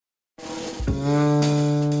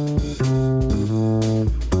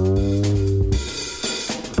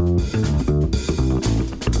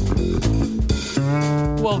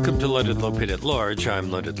to Leonard Lopate at Large.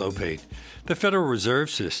 I'm Leonard Lopate. The Federal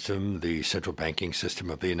Reserve System, the central banking system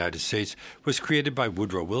of the United States, was created by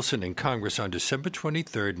Woodrow Wilson in Congress on December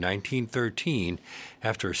 23, 1913,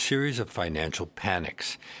 after a series of financial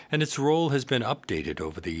panics. And its role has been updated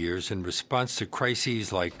over the years in response to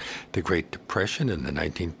crises like the Great Depression in the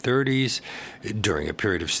 1930s, during a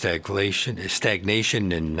period of stagnation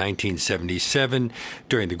in 1977,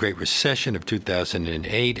 during the Great Recession of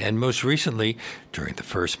 2008, and most recently during the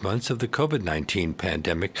first months of the COVID-19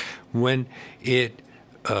 pandemic, when it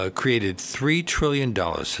created $3 trillion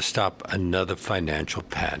to stop another financial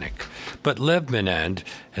panic. But Lev Menand,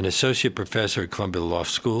 an associate professor at Columbia Law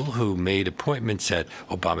School who made appointments at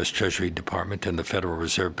Obama's Treasury Department and the Federal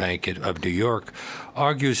Reserve Bank of New York,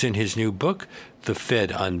 argues in his new book, The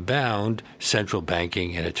Fed Unbound, Central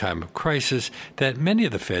Banking in a Time of Crisis, that many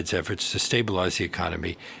of the Fed's efforts to stabilize the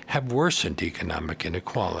economy have worsened economic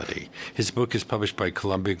inequality. His book is published by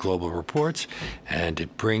Columbia Global Reports, and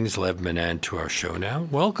it brings Lev Menand to our show now.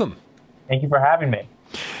 Welcome. Thank you for having me.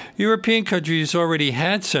 European countries already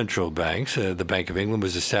had central banks. The Bank of England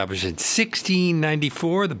was established in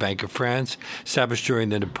 1694, the Bank of France established during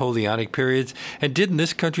the Napoleonic periods. And didn't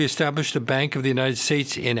this country establish the Bank of the United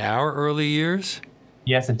States in our early years?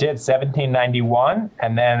 Yes, it did, 1791,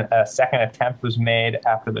 and then a second attempt was made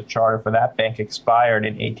after the charter for that bank expired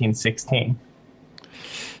in 1816.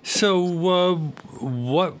 So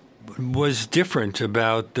what was different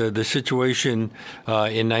about the situation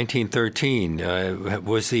in 1913?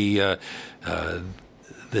 Was the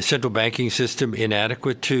central banking system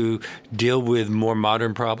inadequate to deal with more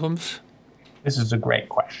modern problems? This is a great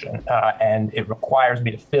question, and it requires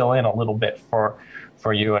me to fill in a little bit for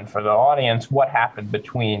you and for the audience what happened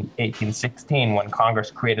between 1816, when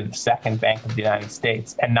Congress created the Second Bank of the United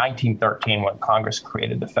States, and 1913, when Congress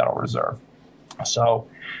created the Federal Reserve. So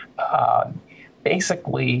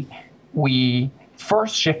basically, we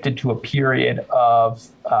first shifted to a period of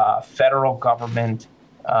federal government.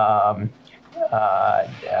 The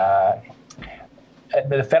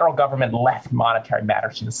federal government left monetary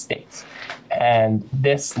matters to the states, and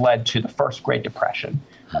this led to the first Great Depression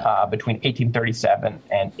between 1837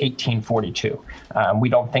 and 1842. We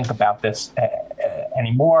don't think about this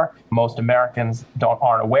anymore. Most Americans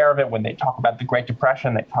aren't aware of it. When they talk about the Great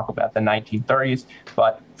Depression, they talk about the 1930s.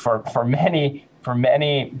 But for many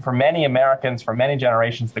Americans, for many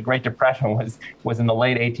generations, the Great Depression was in the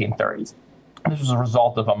late 1830s. This was a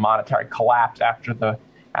result of a monetary collapse after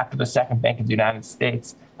the Second Bank of the United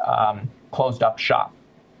States closed up shop.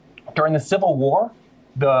 During the Civil War,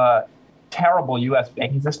 the terrible U.S.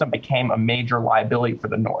 banking system became a major liability for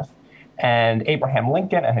the North. And Abraham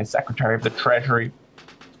Lincoln and his Secretary of the Treasury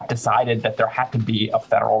decided that there had to be a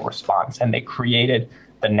federal response, and they created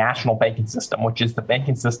the national banking system, which is the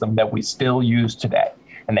banking system that we still use today.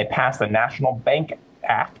 And they passed the National Bank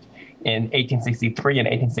Act in 1863 and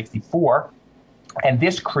 1864, and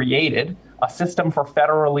this created a system for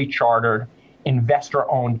federally chartered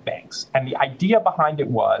investor-owned banks. And the idea behind it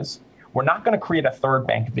was, we're not going to create a third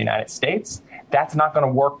Bank of the United States. That's not going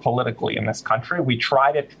to work politically in this country. We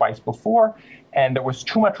tried it twice before, and there was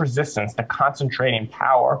too much resistance to concentrating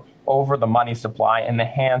power over the money supply in the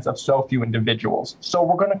hands of so few individuals. So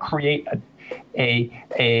we're going to create we're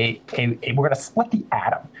going to split the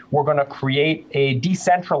atom. We're going to create a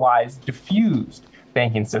decentralized, diffused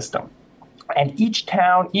banking system. And each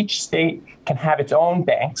town, each state can have its own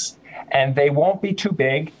banks, and they won't be too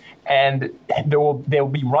big. And they'll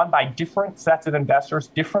be run by different sets of investors,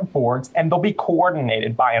 different boards, and they'll be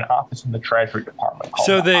coordinated by an office in the Treasury Department.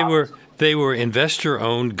 So they were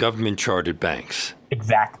investor-owned, government-chartered banks.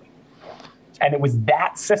 Exactly. And it was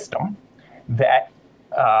that system that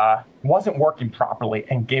wasn't working properly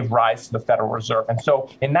and gave rise to the Federal Reserve. And so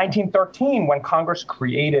in 1913, when Congress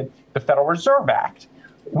created the Federal Reserve Act,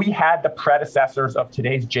 we had the predecessors of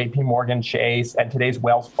today's J.P. Morgan Chase and today's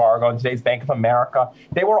Wells Fargo and today's Bank of America.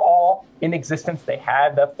 They were all in existence. They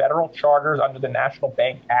had the federal charters under the National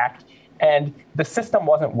Bank Act, and the system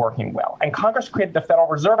wasn't working well. And Congress created the Federal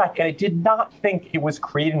Reserve Act, and it did not think it was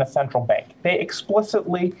creating a central bank. They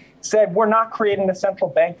explicitly said, we're not creating a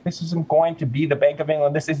central bank. This isn't going to be the Bank of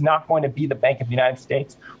England. This is not going to be the Bank of the United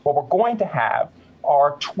States. What we're going to have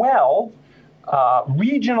are 12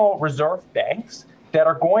 regional reserve banks that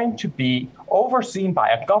are going to be overseen by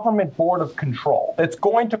a government board of control that's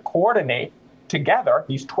going to coordinate together,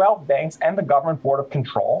 these 12 banks and the government board of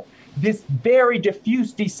control, this very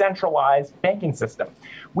diffuse, decentralized banking system.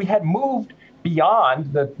 We had moved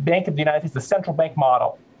beyond the Bank of the United States, the central bank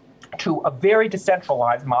model, to a very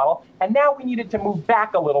decentralized model. And now we needed to move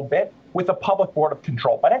back a little bit with a public board of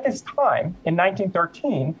control. But at this time, in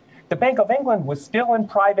 1913, the Bank of England was still in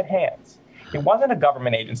private hands. It wasn't a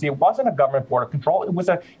government agency. It wasn't a government board of control. It was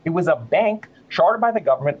a bank chartered by the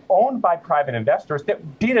government, owned by private investors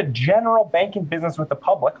that did a general banking business with the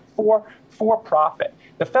public for profit.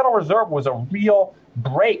 The Federal Reserve was a real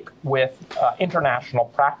break with international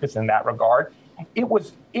practice in that regard. It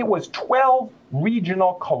was 12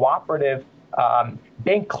 regional cooperative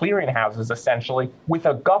bank clearinghouses, essentially, with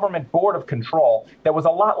a government board of control that was a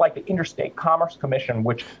lot like the Interstate Commerce Commission,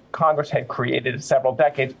 which Congress had created several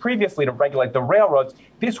decades previously to regulate the railroads.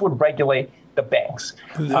 This would regulate the banks.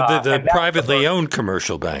 The privately owned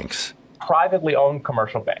commercial banks. Privately owned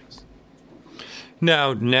commercial banks.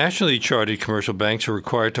 Now, nationally chartered commercial banks are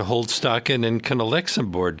required to hold stock in and can elect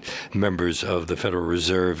some board members of the Federal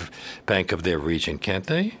Reserve Bank of their region, can't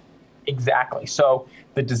they? Exactly. So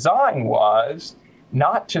the design was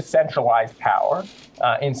not to centralize power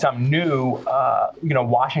in some new,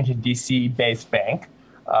 Washington, D.C. based bank.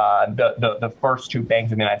 The first two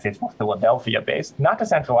banks in the United States were Philadelphia based, not to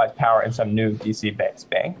centralize power in some new D.C. based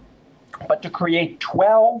bank, but to create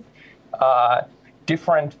 12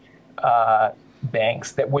 different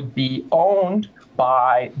banks that would be owned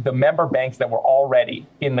by the member banks that were already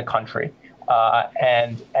in the country,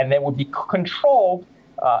 and they would be controlled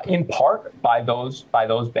in part by those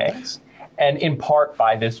banks, and in part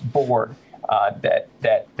by this board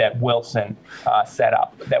that Wilson set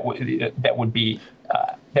up that would be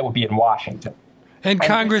in Washington. And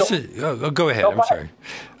Congress. Go ahead. I'm sorry.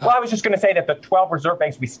 Well, I was just going to say that the 12 reserve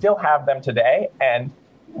banks, we still have them today, and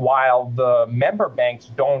while the member banks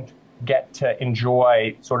don't get to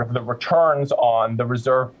enjoy sort of the returns on the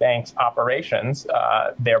reserve bank's operations,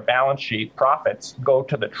 their balance sheet profits go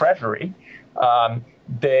to the Treasury.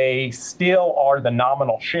 They still are the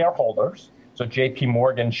nominal shareholders. So J.P.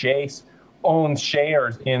 Morgan Chase owns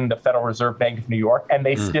shares in the Federal Reserve Bank of New York, and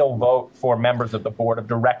they still vote for members of the board of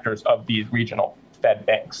directors of these regional Fed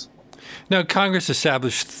banks. Now, Congress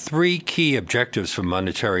established three key objectives for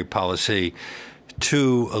monetary policy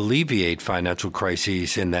to alleviate financial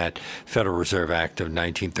crises in that Federal Reserve Act of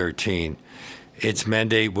 1913. Its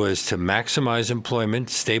mandate was to maximize employment,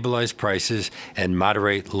 stabilize prices, and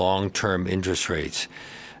moderate long-term interest rates.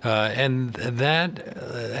 And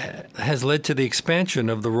that has led to the expansion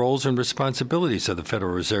of the roles and responsibilities of the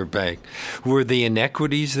Federal Reserve Bank. Were the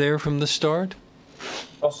inequities there from the start?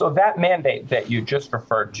 Well, so that mandate that you just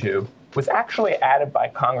referred to was actually added by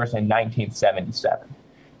Congress in 1977.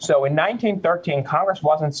 So in 1913, Congress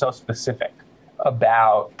wasn't so specific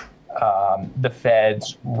about the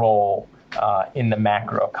Fed's role in the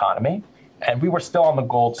macroeconomy, and we were still on the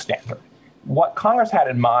gold standard. What Congress had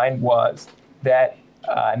in mind was that,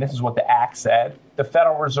 and this is what the Act said, the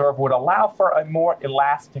Federal Reserve would allow for a more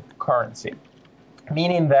elastic currency,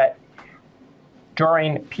 meaning that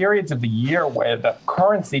during periods of the year where the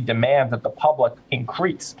currency demands of the public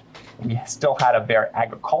increased, we still had a very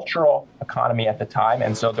agricultural economy at the time,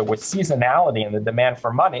 and so there was seasonality in the demand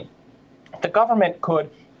for money. The government could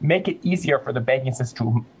make it easier for the banking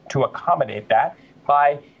system to accommodate that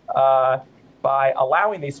by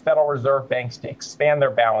allowing these Federal Reserve banks to expand their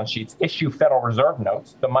balance sheets, issue Federal Reserve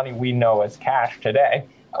notes, the money we know as cash today,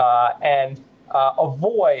 and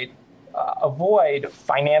avoid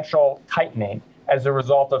financial tightening as a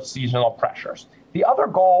result of seasonal pressures. The other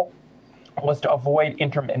goal was to avoid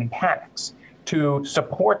intermittent panics, to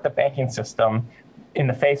support the banking system in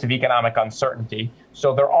the face of economic uncertainty,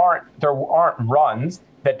 so there aren't runs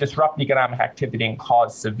that disrupt economic activity and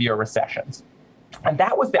cause severe recessions. And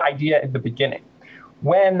that was the idea at the beginning.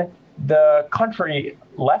 When the country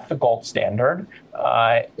left the gold standard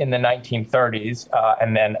in the 1930s,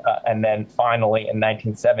 and then finally in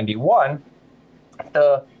 1971,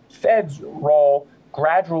 the Fed's role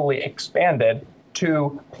gradually expanded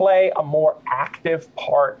to play a more active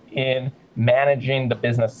part in managing the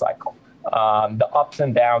business cycle, the ups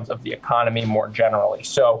and downs of the economy more generally.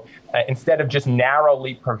 So instead of just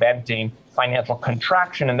narrowly preventing financial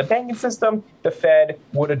contraction in the banking system, the Fed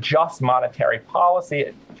would adjust monetary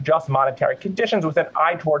policy, adjust monetary conditions with an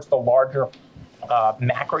eye towards the larger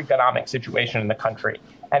macroeconomic situation in the country.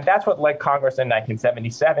 And that's what led Congress in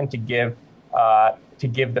 1977 to give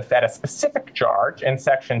the Fed a specific charge in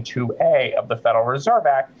Section 2A of the Federal Reserve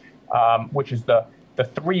Act, which is the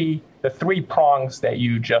three prongs that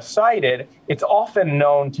you just cited. It's often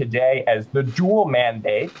known today as the dual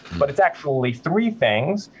mandate, but it's actually three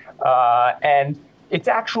things, and it's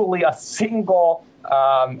actually a single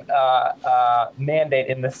mandate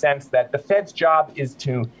in the sense that the Fed's job is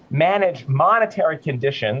to manage monetary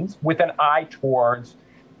conditions with an eye towards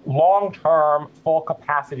long-term full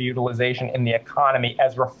capacity utilization in the economy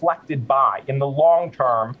as reflected by, in the long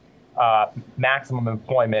term, maximum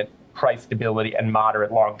employment price stability and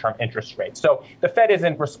moderate long-term interest rates. So the Fed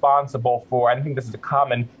isn't responsible for, and I think this is a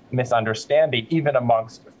common misunderstanding, even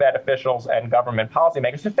amongst Fed officials and government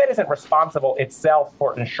policymakers, the Fed isn't responsible itself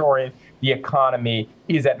for ensuring the economy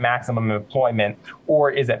is at maximum employment or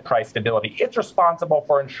is at price stability. It's responsible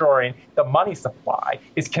for ensuring the money supply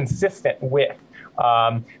is consistent with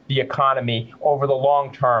the economy over the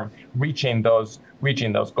long term, reaching those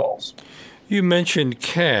goals. You mentioned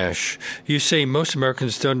cash. You say most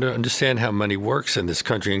Americans don't understand how money works in this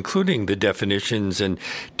country, including the definitions and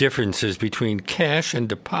differences between cash and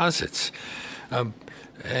deposits.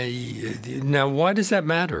 Now, why does that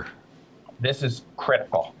matter? This is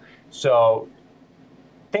critical. So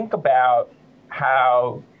think about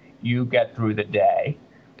how you get through the day.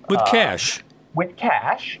 With cash. With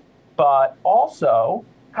cash, but also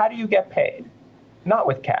how do you get paid? Not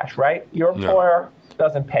with cash, right? Your employer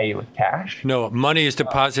doesn't pay you with cash. No, money is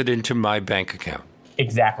deposited into my bank account.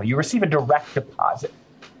 Exactly. You receive a direct deposit.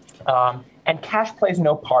 And cash plays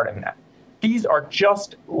no part in that. These are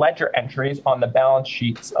just ledger entries on the balance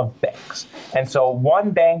sheets of banks. And so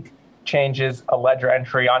one bank changes a ledger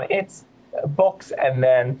entry on its books, and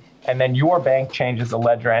then your bank changes a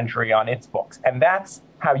ledger entry on its books. And that's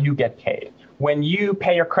how you get paid. When you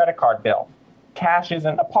pay your credit card bill, cash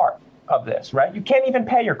isn't a part of this, right? You can't even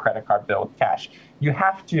pay your credit card bill with cash. You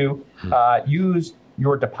have to use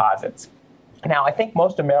your deposits. Now, I think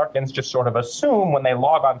most Americans just sort of assume when they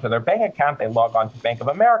log onto their bank account, they log on to Bank of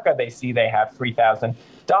America, they see they have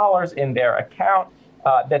 $3,000 in their account,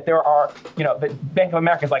 that there are, the Bank of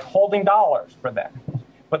America is like holding dollars for them,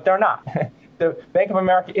 but they're not. The Bank of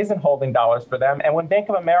America isn't holding dollars for them. And when Bank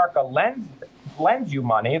of America lends you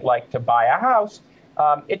money, like to buy a house,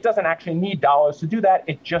 it doesn't actually need dollars to do that.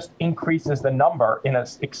 It just increases the number in an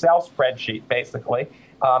Excel spreadsheet, basically,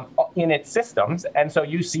 in its systems. And so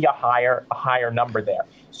you see a higher number there.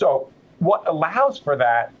 So what allows for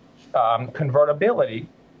that convertibility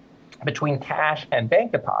between cash and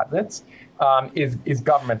bank deposits is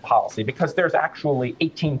government policy, because there's actually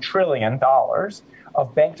 $18 trillion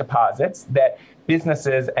of bank deposits that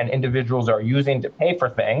businesses and individuals are using to pay for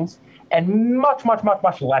things, and much, much, much,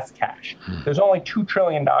 much less cash. There's only $2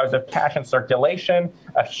 trillion of cash in circulation.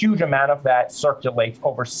 A huge amount of that circulates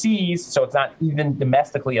overseas, so it's not even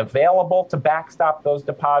domestically available to backstop those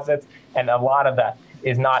deposits, and a lot of that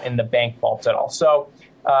is not in the bank vaults at all. So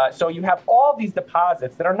you have all these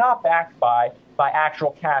deposits that are not backed by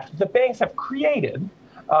actual cash the banks have created.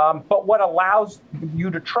 But what allows you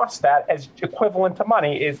to trust that as equivalent to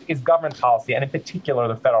money is government policy, and in particular,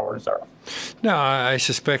 the Federal Reserve. Now, I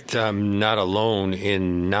suspect I'm not alone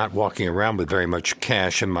in not walking around with very much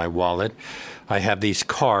cash in my wallet. I have these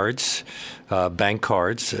cards, bank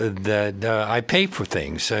cards, that I pay for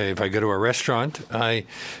things. If I go to a restaurant, I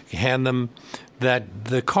hand them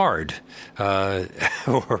the card, and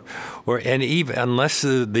even unless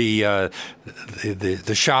the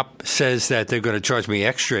shop says that they're going to charge me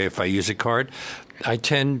extra if I use a card, I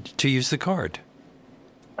tend to use the card.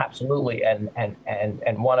 Absolutely, and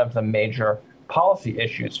one of the major policy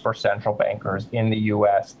issues for central bankers in the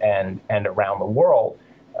U.S. and around the world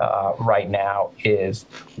right now is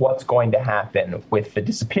what's going to happen with the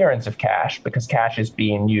disappearance of cash, because cash is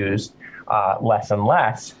being used less and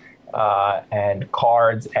less. And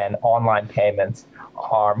cards and online payments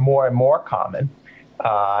are more and more common.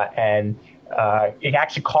 And it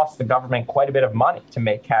actually costs the government quite a bit of money to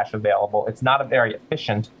make cash available. It's not a very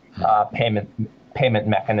efficient payment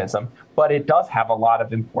mechanism, but it does have a lot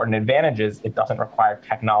of important advantages. It doesn't require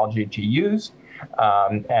technology to use,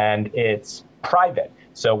 and it's private.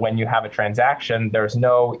 So when you have a transaction, there's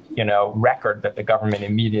no record that the government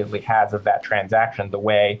immediately has of that transaction, the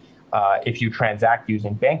way if you transact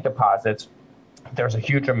using bank deposits, there's a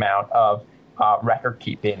huge amount of record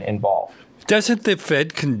keeping involved. Doesn't the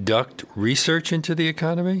Fed conduct research into the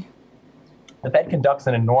economy? The Fed conducts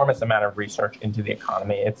an enormous amount of research into the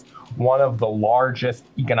economy. It's one of the largest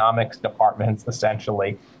economics departments,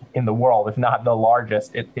 essentially, in the world, if not the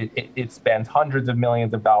largest. It spends hundreds of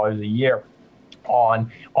millions of dollars a year on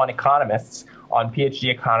economists, on PhD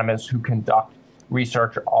economists who conduct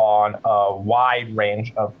research on a wide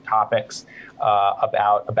range of topics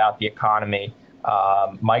about the economy,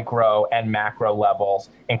 micro and macro levels,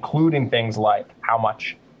 including things like how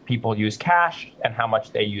much people use cash and how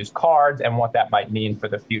much they use cards and what that might mean for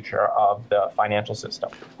the future of the financial system.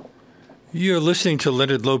 You're listening to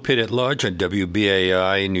Leonard Lopate at Large on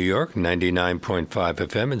WBAI in New York, 99.5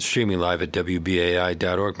 FM, and streaming live at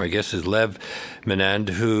WBAI.org. My guest is Lev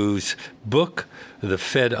Menand, whose book, The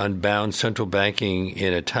Fed Unbound, Central Banking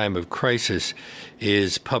in a Time of Crisis,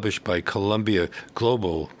 is published by Columbia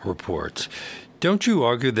Global Reports. Don't you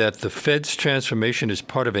argue that the Fed's transformation is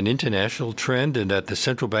part of an international trend and that the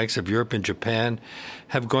central banks of Europe and Japan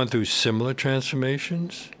have gone through similar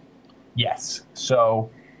transformations? Yes. So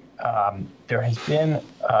there has been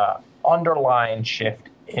an underlying shift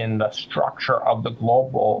in the structure of the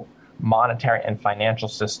global monetary and financial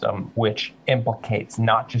system, which implicates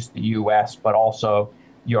not just the U.S., but also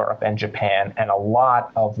Europe and Japan. And a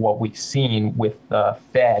lot of what we've seen with the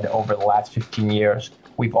Fed over the last 15 years,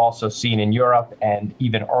 we've also seen in Europe and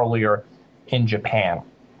even earlier in Japan.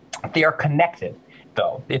 They are connected,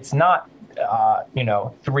 though. It's not,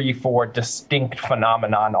 3-4 distinct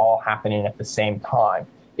phenomenon all happening at the same time.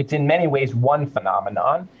 It's in many ways one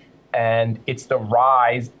phenomenon, and it's the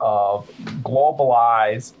rise of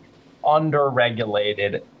globalized,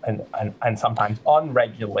 under-regulated, and sometimes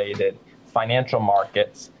unregulated financial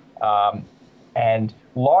markets, and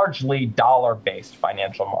largely dollar-based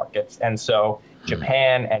financial markets. And so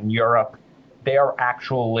Japan and Europe, they are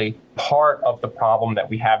actually part of the problem that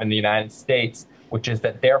we have in the United States, which is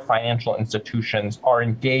that their financial institutions are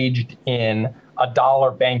engaged in a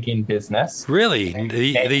dollar banking business. Really?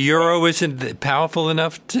 The euro isn't powerful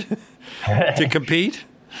enough to compete?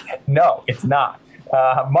 No, it's not.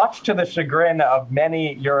 Much to the chagrin of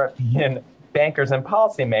many European bankers and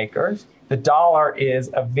policymakers, the dollar is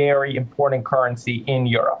a very important currency in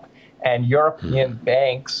Europe. And European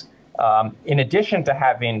banks, in addition to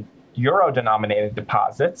having euro-denominated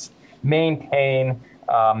deposits, maintain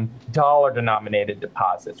dollar-denominated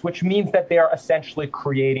deposits, which means that they are essentially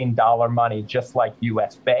creating dollar money just like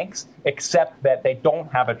U.S. banks, except that they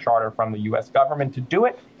don't have a charter from the U.S. government to do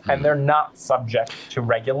it, and they're not subject to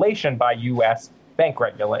regulation by U.S. bank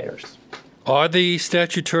regulators. Are the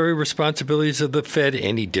statutory responsibilities of the Fed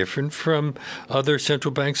any different from other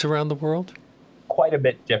central banks around the world? Quite a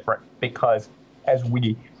bit different, because as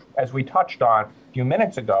we touched on a few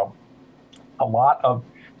minutes ago, a lot of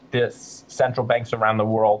this central banks around the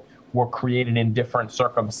world were created in different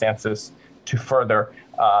circumstances to further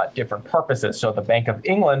different purposes. So the Bank of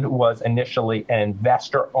England was initially an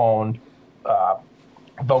investor-owned,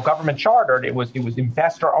 though government chartered, it was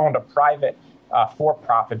investor-owned, a private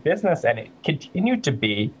for-profit business, and it continued to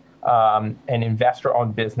be an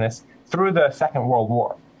investor-owned business through the Second World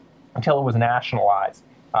War until it was nationalized,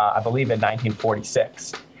 I believe, in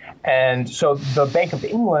 1946. And so the Bank of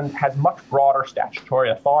England has much broader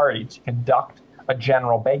statutory authority to conduct a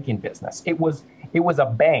general banking business. It was a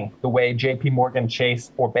bank the way J.P. Morgan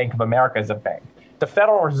Chase or Bank of America is a bank. The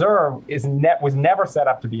Federal Reserve was never set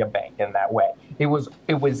up to be a bank in that way. It was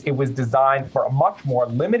designed for a much more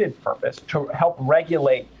limited purpose to help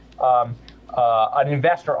regulate an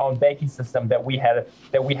investor-owned banking system that we had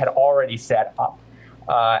already set up.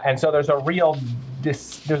 And so there's a real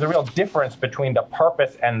difference between the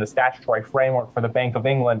purpose and the statutory framework for the Bank of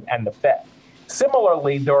England and the Fed.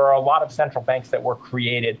 Similarly, there are a lot of central banks that were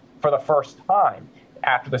created for the first time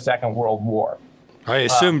after the Second World War. I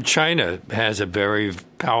assume China has a very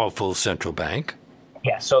powerful central bank.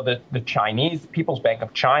 Yeah, so the Chinese People's Bank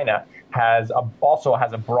of China also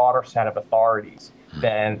has a broader set of authorities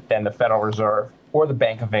than the Federal Reserve or the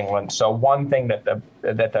Bank of England. So one thing that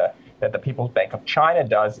the People's Bank of China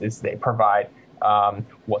does is they provide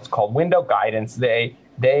what's called window guidance. They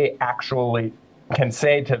actually can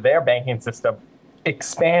say to their banking system,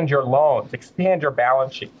 expand your loans, expand your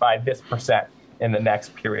balance sheet by this percent in the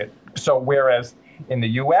next period. So whereas in the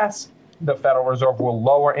U.S., the Federal Reserve will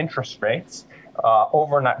lower interest rates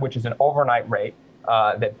overnight, which is an overnight rate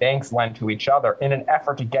that banks lend to each other in an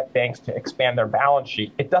effort to get banks to expand their balance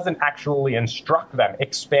sheet. It doesn't actually instruct them,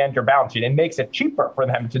 expand your balance sheet. It makes it cheaper for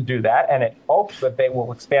them to do that, and it hopes that they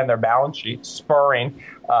will expand their balance sheet, spurring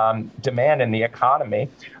demand in the economy.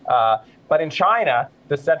 But in China,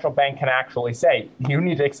 the central bank can actually say, you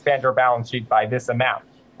need to expand your balance sheet by this amount,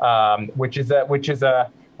 which is a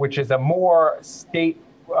more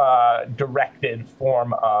state-directed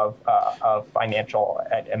form of financial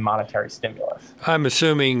and monetary stimulus. I'm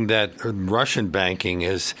assuming that Russian banking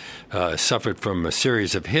has suffered from a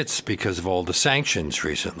series of hits because of all the sanctions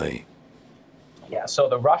recently. Yeah, so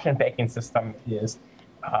the Russian banking system is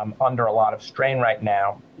under a lot of strain right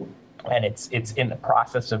now, and it's in the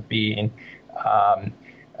process of being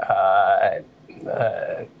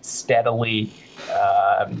steadily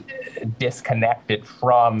disconnected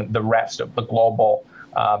from the rest of the global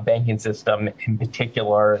banking system, in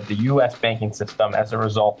particular the U.S. banking system, as a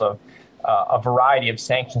result of a variety of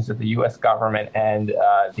sanctions that the U.S. government and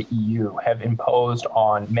the EU have imposed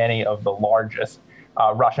on many of the largest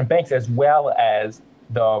Russian banks, as well as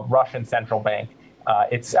the Russian central bank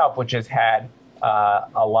itself, which has had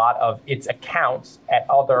a lot of its accounts at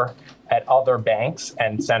other banks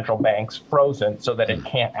and central banks frozen so that it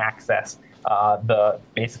can't access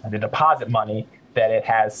basically the deposit money that it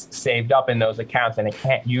has saved up in those accounts, and it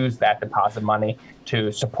can't use that deposit money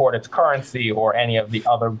to support its currency or any of the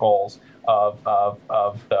other goals of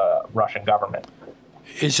the Russian government.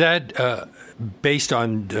 Is that based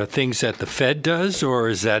on things that the Fed does, or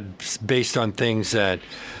is that based on things that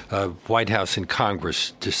White House and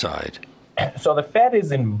Congress decide? So the Fed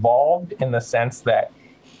is involved in the sense that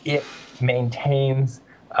it maintains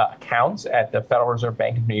accounts at the Federal Reserve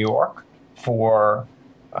Bank of New York for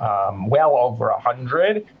well over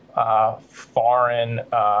 100 foreign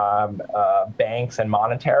banks and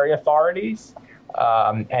monetary authorities.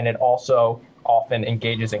 And it also often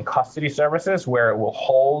engages in custody services where it will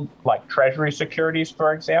hold like treasury securities,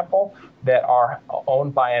 for example, that are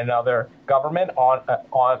owned by another government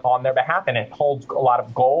on their behalf. And it holds a lot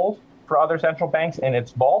of gold for other central banks in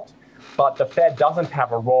its vault. But the Fed doesn't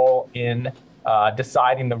have a role in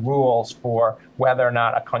deciding the rules for whether or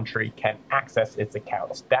not a country can access its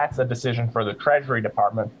accounts. That's a decision for the Treasury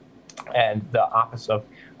Department and the office of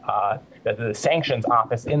the sanctions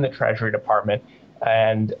office in the Treasury Department.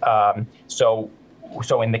 And so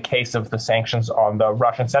in the case of the sanctions on the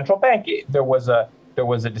Russian central bank, there was a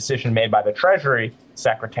decision made by the Treasury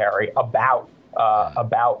Secretary about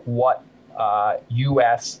what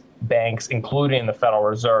U.S. banks, including the Federal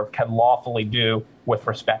Reserve, can lawfully do with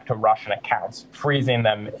respect to Russian accounts, freezing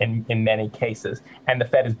them in many cases. And the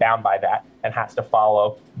Fed is bound by that and has to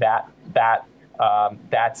follow that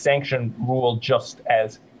sanction rule just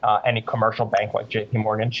as any commercial bank like J.P.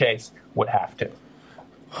 Morgan Chase would have to.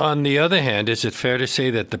 On the other hand, is it fair to say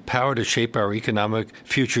that the power to shape our economic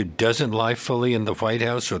future doesn't lie fully in the White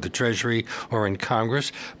House or the Treasury or in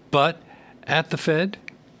Congress, but at the Fed?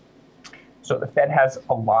 So the Fed has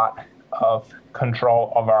a lot of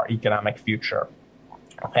control of our economic future.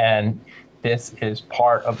 And this is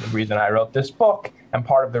part of the reason I wrote this book and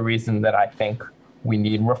part of the reason that I think we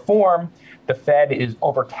need reform. The Fed is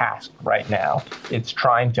overtasked right now. It's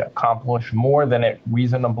trying to accomplish more than it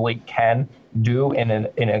reasonably can do in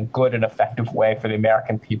a good and effective way for the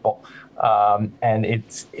American people. And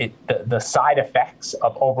the side effects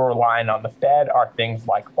of over-relying on the Fed are things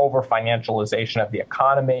like over-financialization of the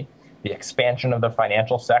economy, the expansion of the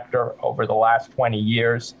financial sector over the last 20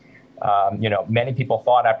 years. Many people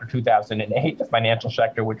thought after 2008 the financial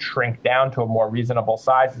sector would shrink down to a more reasonable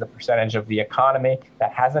size as a percentage of the economy.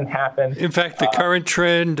 That hasn't happened. In fact, the current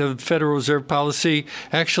trend of Federal Reserve policy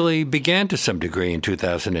actually began to some degree in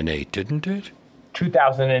 2008, didn't it?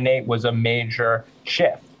 2008 was a major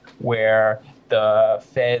shift where the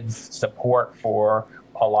Fed's support for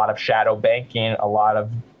a lot of shadow banking, a lot of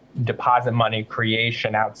deposit money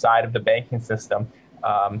creation outside of the banking system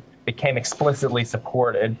became explicitly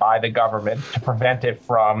supported by the government to prevent it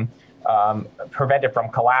from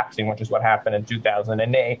collapsing, which is what happened in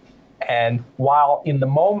 2008. And while in the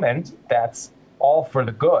moment that's all for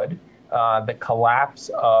the good, the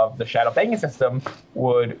collapse of the shadow banking system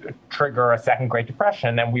would trigger a second Great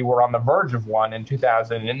Depression, and we were on the verge of one in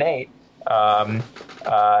 2008.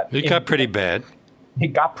 It got pretty bad.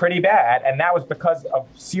 It got pretty bad, and that was because of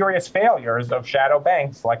serious failures of shadow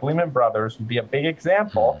banks like Lehman Brothers would be a big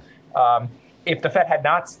example. If the Fed had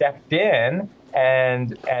not stepped in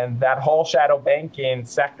and that whole shadow banking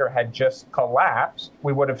sector had just collapsed,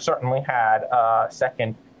 we would have certainly had a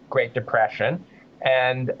second Great Depression.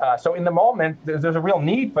 And so in the moment, there's a real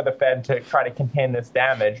need for the Fed to try to contain this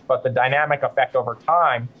damage, but the dynamic effect over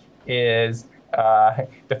time is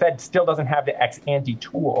the Fed still doesn't have the ex-ante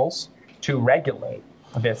tools to regulate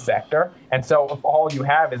this sector. And so if all you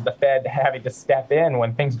have is the Fed having to step in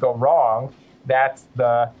when things go wrong, that's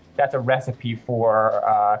a recipe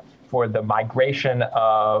for the migration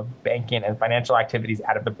of banking and financial activities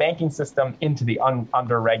out of the banking system into the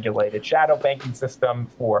under-regulated shadow banking system,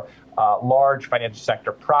 for large financial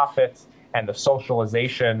sector profits and the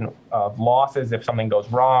socialization of losses if something goes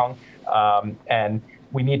wrong. And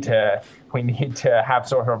we need to have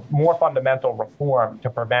sort of more fundamental reform to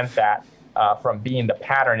prevent that from being the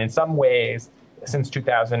pattern. In some ways, since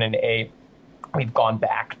 2008, we've gone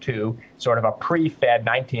back to sort of a pre-Fed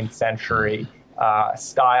 19th century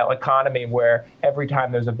style economy where every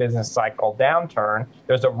time there's a business cycle downturn,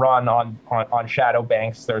 there's a run on shadow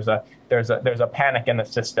banks. There's a panic in the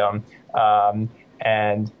system,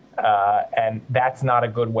 and that's not a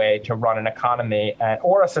good way to run an economy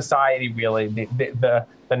or a society. Really, the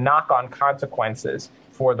knock-on consequences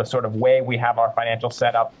for the sort of way we have our financial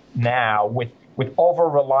setup now, with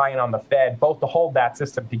over-relying on the Fed, both to hold that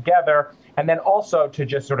system together and then also to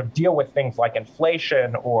just sort of deal with things like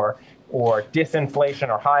inflation or or disinflation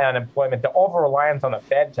or high unemployment, the over-reliance on the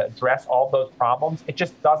Fed to address all those problems, it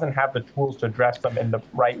just doesn't have the tools to address them in the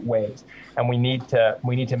right ways. And we need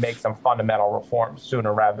to make some fundamental reforms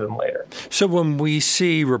sooner rather than later. So when we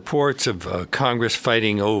see reports of Congress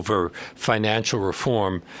fighting over financial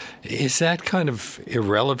reform, is that kind of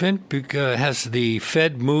irrelevant? Because has the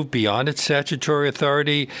Fed moved beyond its statutory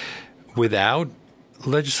authority without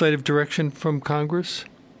legislative direction from Congress?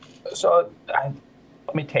 So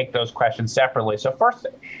let me take those questions separately. So first,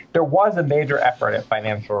 there was a major effort at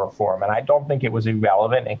financial reform, and I don't think it was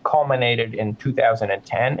irrelevant. It culminated in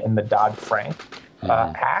 2010 in the Dodd-Frank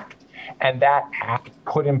Act, and that act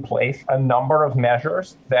put in place a number of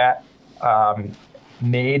measures that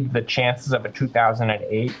made the chances of a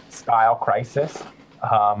 2008-style crisis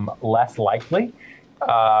less likely.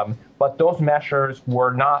 But those measures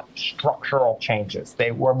were not structural changes.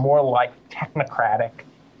 They were more like technocratic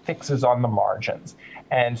fixes on the margins.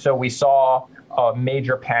 And so we saw a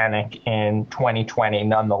major panic in 2020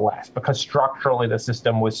 nonetheless, because structurally the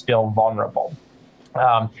system was still vulnerable.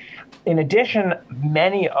 In addition,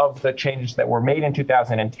 many of the changes that were made in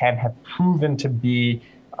 2010 have proven to be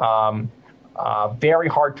very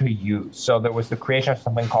hard to use. So there was the creation of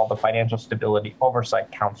something called the Financial Stability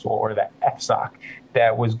Oversight Council, or the FSOC,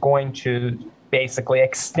 that was going to basically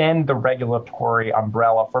extend the regulatory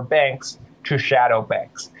umbrella for banks to shadow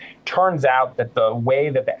banks. Turns out that the way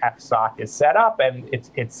that the FSOC is set up and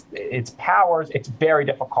its powers, it's very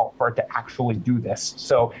difficult for it to actually do this.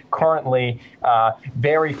 So currently,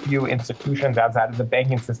 very few institutions outside of the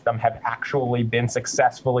banking system have actually been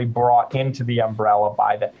successfully brought into the umbrella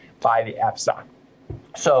by the FSOC.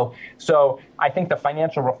 So I think the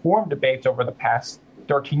financial reform debates over the past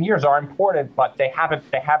 13 years are important, but they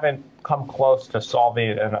haven't come close to solving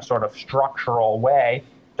it in a sort of structural way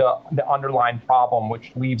the underlying problem,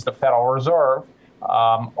 which leaves the Federal Reserve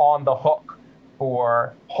on the hook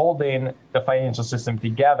for holding the financial system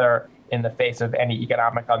together in the face of any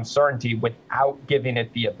economic uncertainty without giving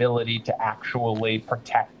it the ability to actually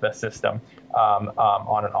protect the system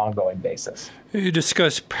on an ongoing basis. You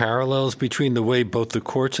discuss parallels between the way both the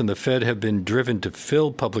courts and the Fed have been driven to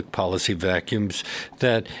fill public policy vacuums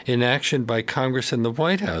that inaction by Congress and the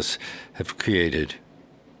White House have created.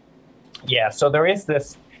 Yeah, so there is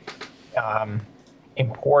this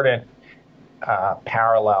important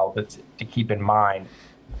parallel to keep in mind,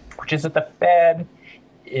 which is that the Fed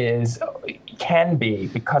can be,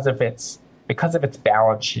 because of its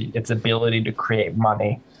balance sheet, its ability to create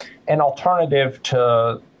money, an alternative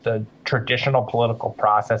to the traditional political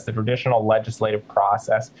process, the traditional legislative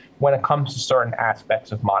process, when it comes to certain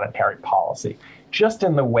aspects of monetary policy. Just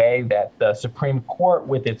in the way that the Supreme Court,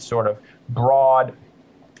 with its sort of broad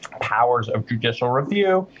powers of judicial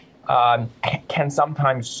review, can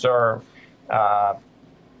sometimes serve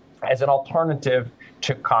as an alternative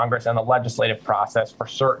to Congress and the legislative process for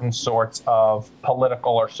certain sorts of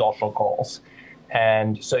political or social goals.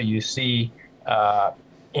 And so you see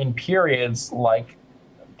in periods like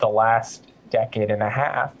the last decade and a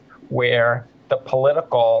half, where the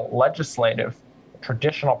political legislative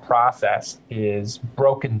traditional process is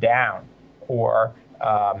broken down or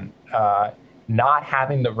not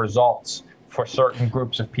having the results for certain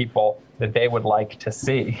groups of people that they would like to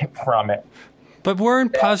see from it. But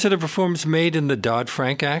weren't positive reforms made in the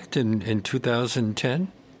Dodd-Frank Act in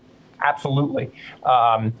 2010? Absolutely.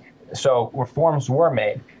 So reforms were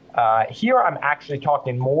made. Here I'm actually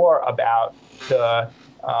talking more about the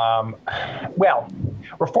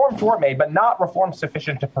reforms were made, but not reforms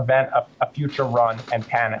sufficient to prevent a future run and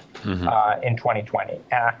panic in 2020.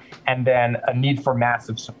 And then a need for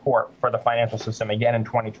massive support for the financial system again in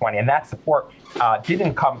 2020. And that support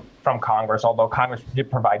didn't come from Congress, although Congress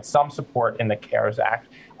did provide some support in the CARES Act.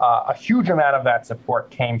 A huge amount of that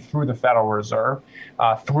support came through the Federal Reserve,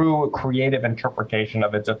 through a creative interpretation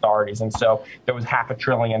of its authorities. And so there was $500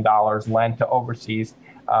 billion lent to overseas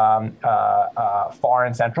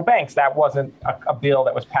foreign central banks. That wasn't a bill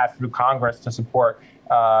that was passed through Congress to support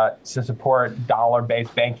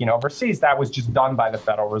dollar-based banking overseas. That was just done by the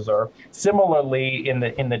Federal Reserve. Similarly, in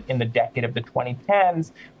the decade of the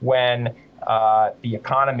 2010s, when the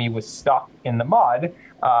economy was stuck in the mud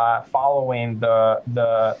following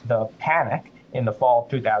the panic in the fall of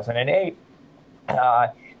 2008.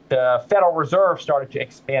 The Federal Reserve started to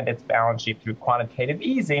expand its balance sheet through quantitative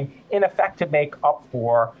easing, in effect to make up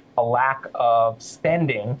for a lack of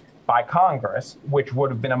spending by Congress, which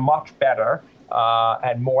would have been a much better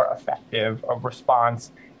and more effective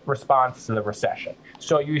response to the recession.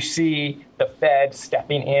 So you see the Fed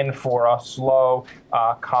stepping in for a slow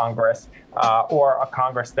Congress, or a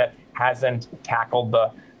Congress that hasn't tackled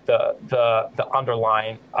the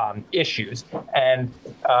underlying issues. And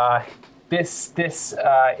this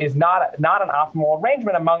is not an optimal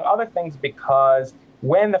arrangement, among other things, because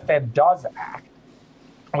when the Fed does act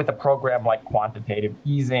with a program like quantitative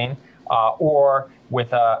easing, or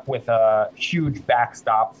with a huge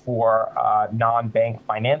backstop for non-bank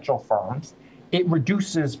financial firms, it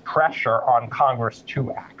reduces pressure on Congress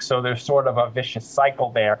to act. So there's sort of a vicious cycle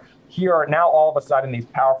there. Here, now all of a sudden, these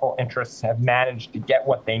powerful interests have managed to get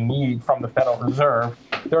what they need from the Federal Reserve.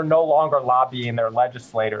 They're no longer lobbying their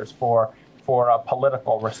legislators for a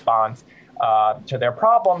political response to their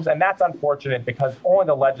problems. And that's unfortunate, because only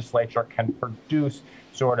the legislature can produce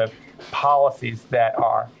sort of policies that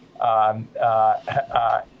are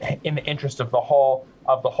in the interest of the whole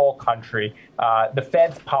country. The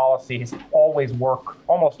Fed's policies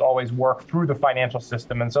almost always work through the financial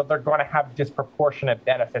system, and so they're going to have disproportionate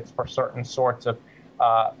benefits for certain sorts of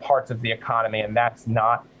parts of the economy, and that's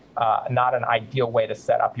not an ideal way to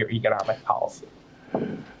set up your economic policy.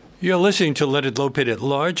 You're listening to Leonard Lopate at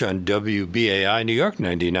Large on WBAI New York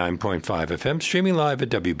 99.5 FM, streaming live at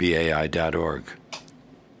WBAI.org.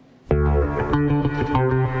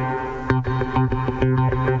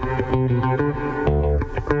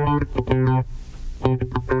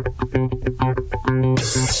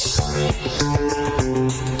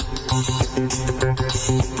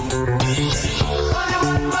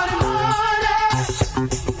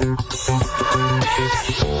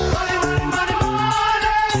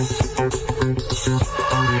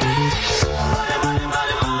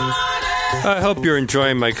 I hope you're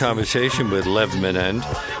enjoying my conversation with Lev Menend.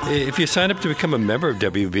 If you sign up to become a member of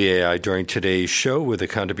WBAI during today's show with a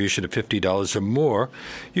contribution of $50 or more,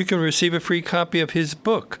 you can receive a free copy of his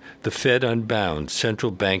book, The Fed Unbound,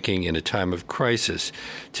 Central Banking in a Time of Crisis.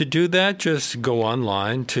 To do that, just go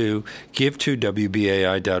online to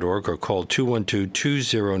give2wbai.org or call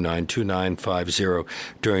 212-209-2950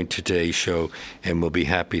 during today's show, and we'll be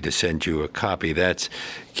happy to send you a copy. That's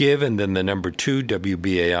give and then the number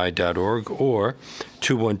 2wbai.org or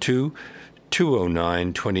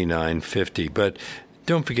 212-209-2950. But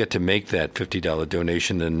don't forget to make that $50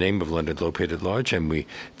 donation in the name of Leonard Lopate at Large, and we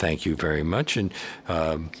thank you very much. And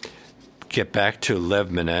get back to Lev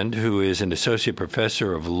Menend, who is an associate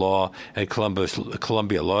professor of law at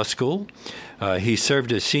Columbia Law School. He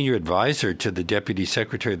served as senior advisor to the Deputy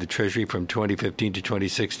Secretary of the Treasury from 2015 to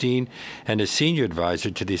 2016 and as senior advisor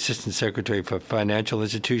to the Assistant Secretary for Financial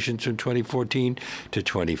Institutions from 2014 to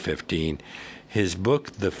 2015. His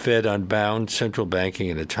book, The Fed Unbound, Central Banking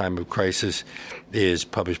in a Time of Crisis, is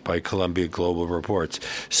published by Columbia Global Reports.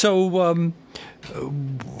 So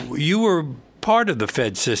you were part of the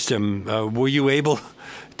Fed system. Were you able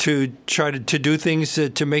to try to do things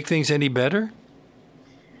to make things any better?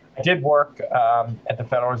 I did work at the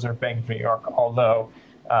Federal Reserve Bank of New York, although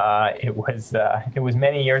it was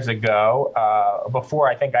many years ago, before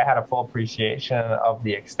I think I had a full appreciation of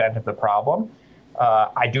the extent of the problem.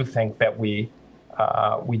 I do think that we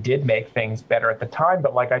did make things better at the time,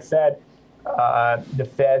 but like I said, the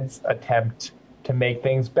Fed's attempt to make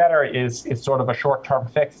things better is sort of a short-term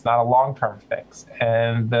fix, not a long-term fix.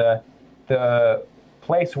 And the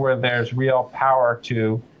place where there's real power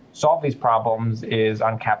to solve these problems is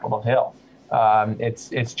on Capitol Hill.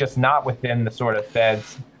 It's just not within the sort of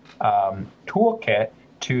Fed's toolkit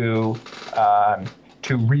to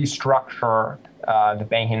restructure the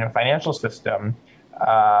banking and financial system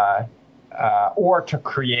or to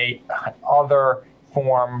create other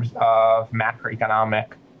forms of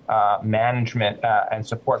macroeconomic management and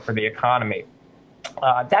support for the economy.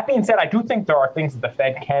 That being said, I do think there are things that the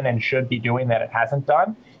Fed can and should be doing that it hasn't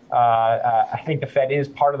done. I think the Fed is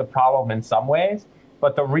part of the problem in some ways,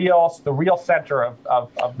 but the real center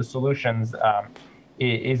of the solutions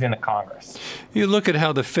is in the Congress. You look at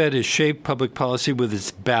how the Fed has shaped public policy with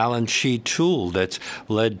its balance sheet tool that's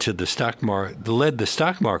led the stock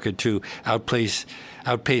market to outpace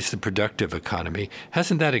the productive economy.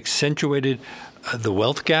 Hasn't that accentuated the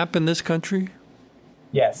wealth gap in this country?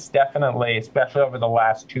 Yes, definitely, especially over the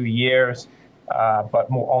last 2 years, but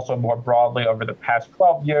also more broadly over the past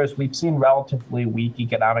 12 years. We've seen relatively weak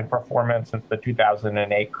economic performance since the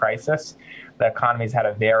 2008 crisis. The economy's had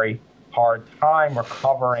a very hard time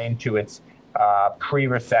recovering to its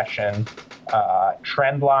pre-recession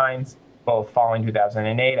trend lines, both following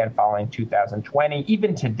 2008 and following 2020.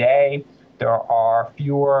 Even today, there are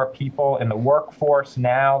fewer people in the workforce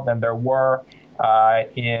now than there were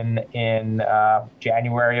in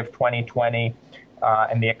January of 2020,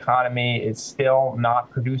 and the economy is still not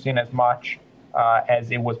producing as much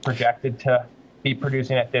as it was projected to be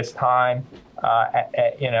producing at this time,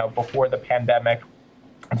 before the pandemic.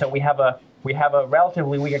 And so we have a we have a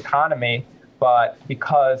relatively weak economy, but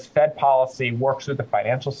because Fed policy works with the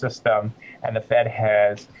financial system and the Fed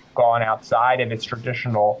has gone outside of its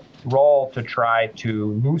traditional role to try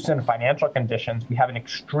to loosen financial conditions, we have an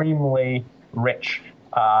extremely rich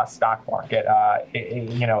stock market.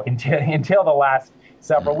 Until the last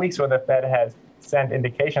several weeks, when the Fed has sent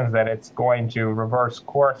indications that it's going to reverse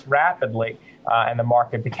course rapidly, and the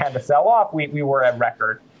market began to sell off, we were at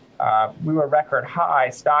record high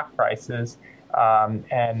stock prices,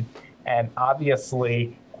 and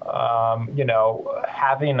obviously,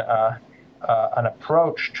 having an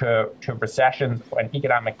approach to recessions and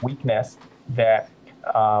economic weakness that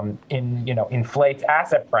inflates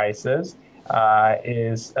asset prices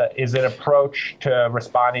is an approach to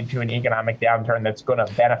responding to an economic downturn that's going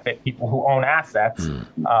to benefit people who own assets.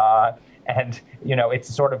 And it's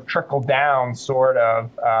a sort of trickle down sort of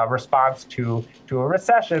response to a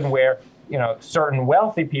recession where certain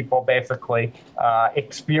wealthy people basically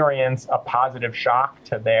experience a positive shock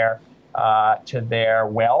to their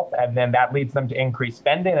wealth, and then that leads them to increase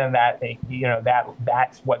spending, and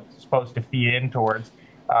that's what's supposed to feed in towards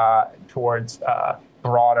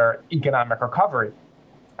broader economic recovery.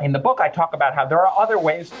 In the book, I talk about how there are other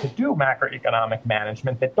ways to do macroeconomic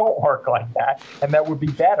management that don't work like that, and that would be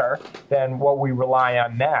better than what we rely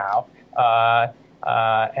on now.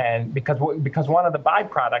 And because one of the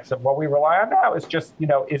byproducts of what we rely on now is just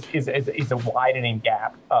is a widening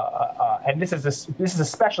gap, and this is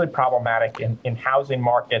especially problematic in housing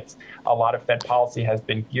markets. A lot of Fed policy has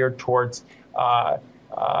been geared towards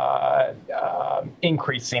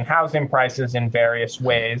increasing housing prices in various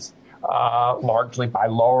ways, largely by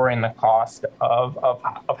lowering the cost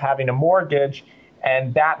of having a mortgage.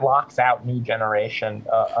 And that locks out next generation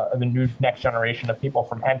of people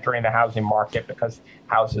from entering the housing market because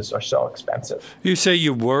houses are so expensive. You say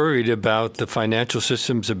you're worried about the financial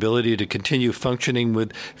system's ability to continue functioning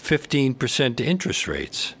with 15% interest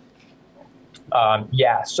rates.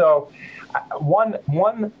 Yeah. So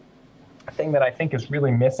one thing that I think is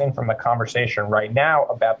really missing from the conversation right now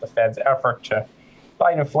about the Fed's effort to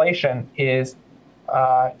fight inflation is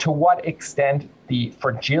to what extent the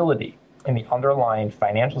fragility in the underlying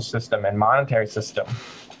financial system and monetary system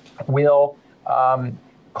will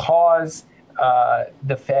cause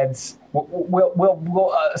the Fed's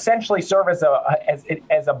will essentially serve as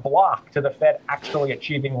a block to the Fed actually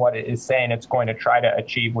achieving what it is saying it's going to try to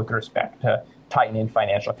achieve with respect to tightening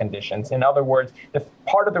financial conditions. In other words,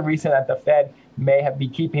 part of the reason that the Fed may have been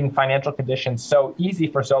keeping financial conditions so easy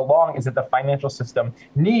for so long is that the financial system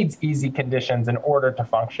needs easy conditions in order to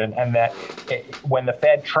function, and that when the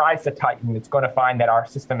Fed tries to tighten, it's going to find that our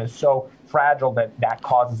system is so fragile that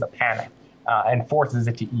causes a panic and forces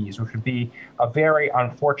it to ease, which would be a very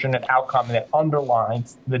unfortunate outcome that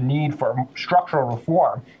underlines the need for structural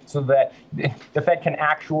reform so that the Fed can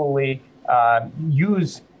actually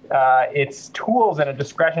use its tools on a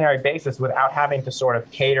discretionary basis without having to sort of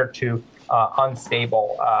cater to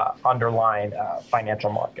unstable underlying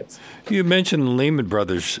financial markets. You mentioned Lehman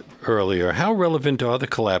Brothers earlier. How relevant are the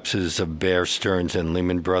collapses of Bear Stearns and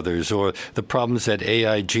Lehman Brothers, or the problems that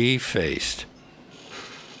AIG faced?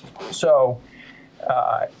 So,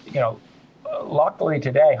 luckily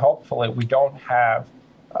today, hopefully, we don't have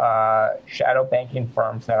shadow banking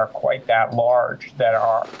firms that are quite that large that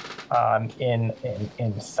are in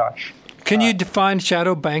such. Can you define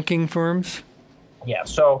shadow banking firms? Yeah.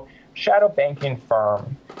 So shadow banking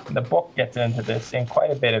firm, the book gets into this in quite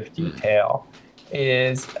a bit of detail,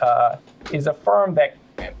 is a firm that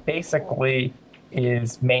basically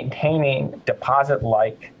is maintaining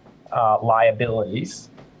deposit-like liabilities.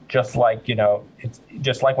 Just like, it's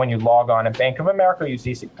just like when you log on at Bank of America, you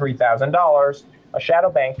see $3,000. A shadow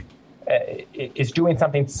bank is doing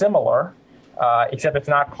something similar, except it's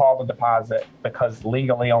not called a deposit because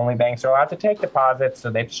legally only banks are allowed to take deposits,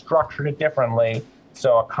 so they've structured it differently.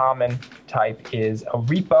 So a common type is a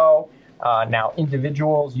repo. Now,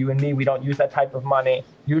 individuals, you and me, we don't use that type of money.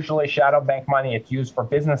 Usually shadow bank money, it's used for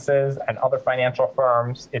businesses and other financial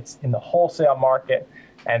firms. It's in the wholesale market.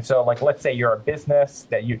 And so, like, let's say you're a business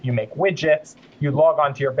that you make widgets, you log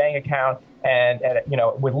onto your bank account, and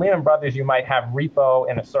with Lehman Brothers, you might have repo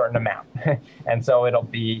in a certain amount. And so it'll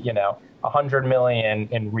be, 100 million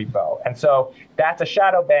in repo. And so that's a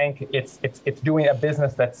shadow bank. It's doing a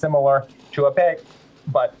business that's similar to a bank,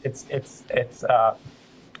 but it's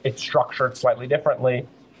structured slightly differently.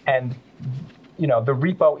 And, the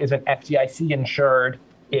repo isn't FDIC insured.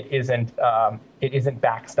 It isn't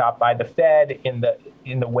backstopped by the Fed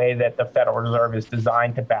in the way that the Federal Reserve is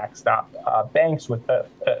designed to backstop banks with a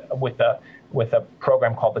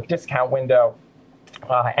program called the discount window,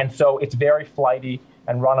 and so it's very flighty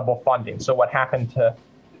and runnable funding. So what happened to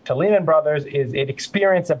Lehman Brothers is it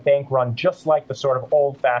experienced a bank run just like the sort of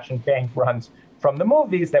old-fashioned bank runs from the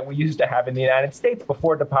movies that we used to have in the United States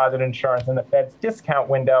before deposit insurance and the Fed's discount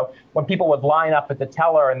window, when people would line up at the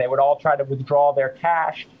teller and they would all try to withdraw their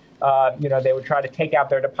cash. They would try to take out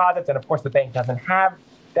their deposits, and of course the bank doesn't have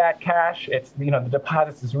that cash. It's the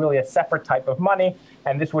deposits is really a separate type of money,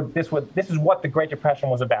 and this is what the Great Depression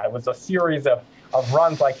was about. It was a series of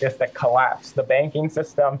runs like this that collapsed the banking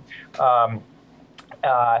system.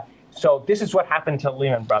 So this is what happened to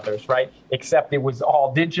Lehman Brothers, right? Except it was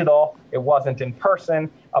all digital. It wasn't in person.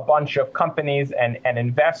 A bunch of companies and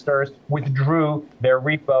investors withdrew their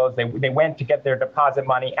repos. They went to get their deposit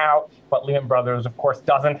money out, but Lehman Brothers, of course,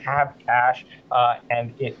 doesn't have cash,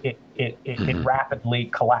 and it rapidly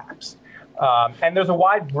collapsed. And there's a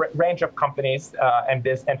wide range of companies and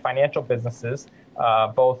financial businesses,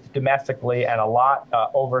 both domestically and a lot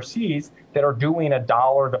overseas, that are doing a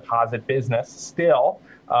dollar deposit business still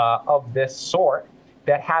of this sort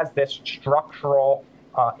that has this structural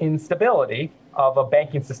instability of a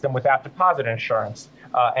banking system without deposit insurance,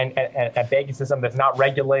 and a banking system that's not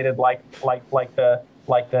regulated like the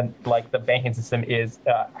banking system is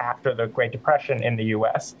after the Great Depression in the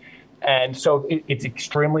U.S. And so it's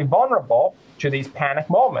extremely vulnerable to these panic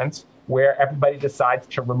moments where everybody decides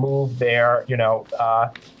to remove their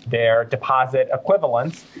deposit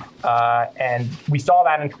equivalents, and we saw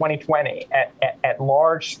that in 2020 at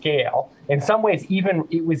large scale. In some ways, even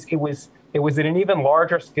it was at an even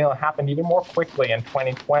larger scale. It happened even more quickly in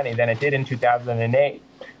 2020 than it did in 2008,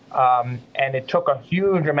 and it took a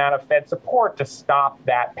huge amount of Fed support to stop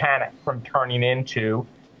that panic from turning into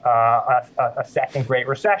a second Great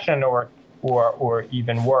Recession or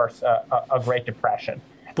even worse, a Great Depression.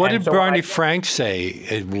 What did Barney Frank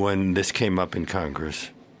say when this came up in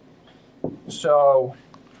Congress? So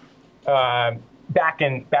back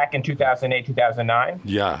in 2008, 2009?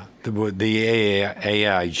 Yeah, the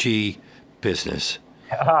AIG business.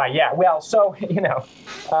 Yeah, well, so,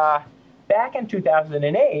 back in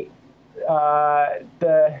 2008,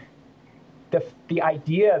 the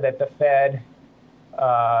idea that the Fed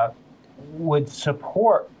would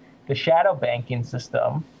support the shadow banking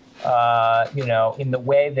system in the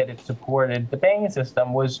way that it supported the banking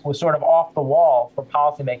system was sort of off the wall for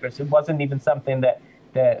policymakers. It wasn't even something that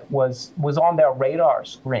was on their radar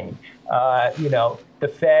screen. The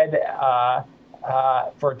Fed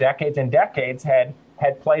for decades and decades had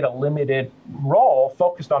played a limited role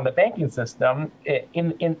focused on the banking system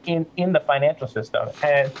in the financial system.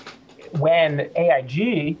 And when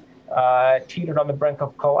AIG teetered on the brink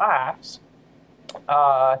of collapse,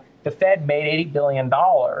 the Fed made $80 billion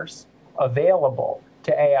available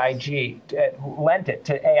to AIG, lent it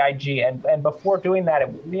to AIG. And before doing that,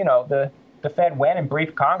 the Fed went and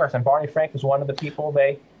briefed Congress, and Barney Frank was one of the people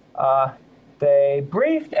they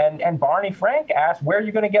briefed. And Barney Frank asked, where are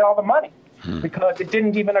you going to get all the money? Because it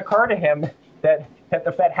didn't even occur to him that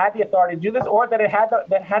the Fed had the authority to do this, or that it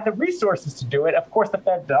had the resources to do it. Of course, the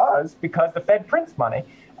Fed does, because the Fed prints money.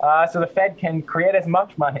 So the Fed can create as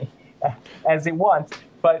much money as it wants.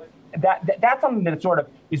 But that's something that sort of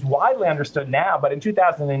is widely understood now, but in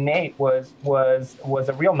 2008 was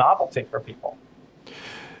a real novelty for people.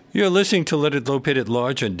 You're listening to Let It Lopate at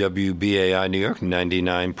Large on WBAI New York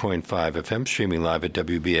 99.5 FM, streaming live at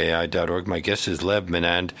WBAI.org. My guest is Lev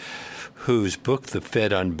Menand, whose book, The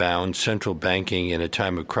Fed Unbound, Central Banking in a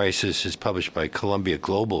Time of Crisis, is published by Columbia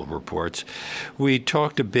Global Reports. We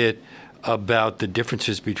talked a bit about the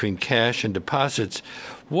differences between cash and deposits.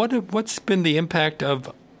 What's been the impact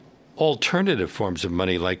of alternative forms of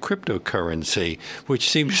money like cryptocurrency, which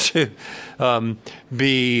seems to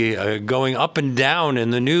be going up and down in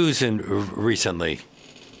the news recently?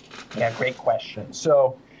 Yeah, great question.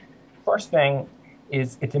 So first thing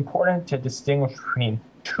is it's important to distinguish between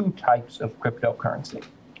two types of cryptocurrency.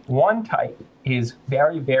 One type is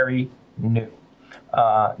very, very new.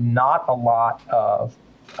 Not a lot of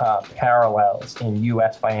parallels in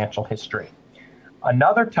U.S. financial history.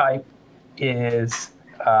 Another type is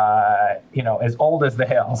as old as the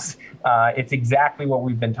hills. It's exactly what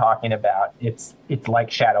we've been talking about. It's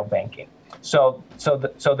like shadow banking. So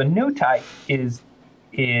the new type is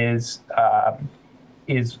Bitcoin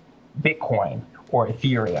or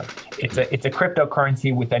Ethereum. It's a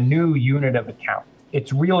cryptocurrency with a new unit of account.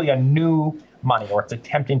 It's really a new money, or it's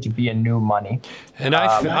attempting to be a new money. And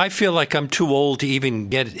I feel like I'm too old to even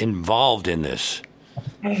get involved in this.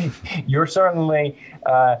 You certainly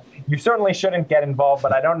shouldn't get involved,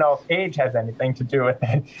 but I don't know if age has anything to do with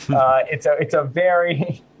it. It's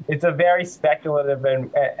a very speculative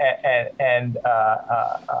and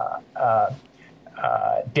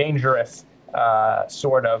dangerous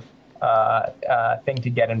sort of thing to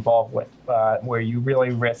get involved with, where you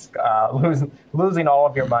really risk losing all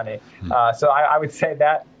of your money. So I would say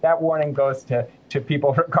that warning goes to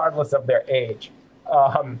people regardless of their age.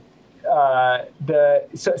 So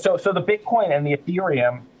the Bitcoin and the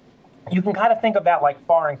Ethereum, you can kind of think of that like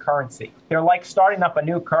foreign currency. They're like starting up a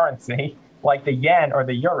new currency, like the yen or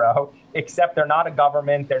the euro, except they're not a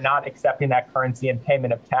government. They're not accepting that currency in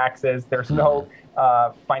payment of taxes. There's no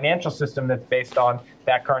financial system that's based on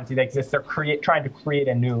that currency that exists. They're trying to create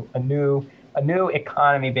a new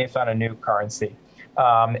economy based on a new currency.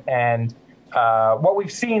 What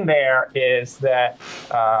we've seen there is that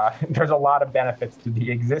there's a lot of benefits to the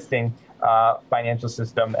existing financial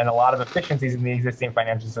system and a lot of efficiencies in the existing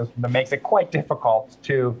financial system that makes it quite difficult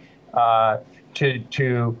to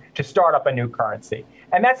start up a new currency.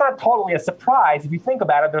 And that's not totally a surprise. If you think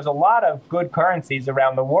about it, there's a lot of good currencies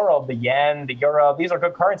around the world. The yen, the euro, these are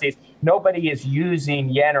good currencies. Nobody is using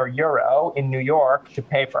yen or euro in New York to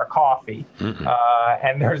pay for a coffee.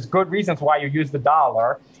 And there's good reasons why you use the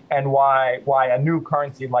dollar and why a new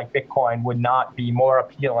currency like Bitcoin would not be more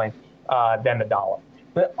appealing than the dollar.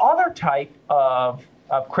 The other type of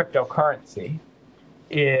cryptocurrency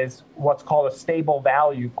is what's called a stable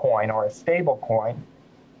value coin or a stable coin,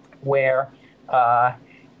 where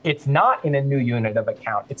it's not in a new unit of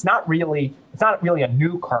account. It's not really a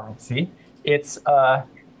new currency. It's a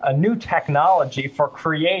new technology for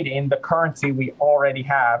creating the currencies we already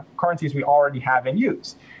have in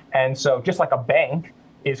use. And so just like a bank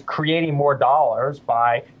is creating more dollars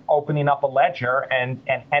by opening up a ledger and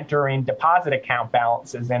entering deposit account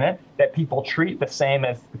balances in it that people treat the same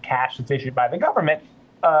as the cash that's issued by the government,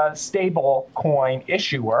 a stable coin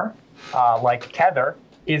issuer like Tether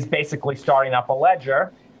is basically starting up a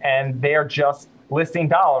ledger, and they're just listing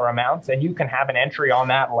dollar amounts, and you can have an entry on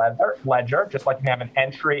that ledger, just like you can have an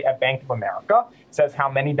entry at Bank of America. It says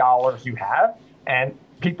how many dollars you have, and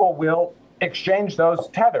people will exchange those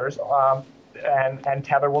tethers, and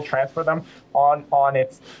Tether will transfer them on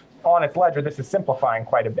its ledger. This is simplifying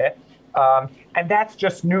quite a bit. And that's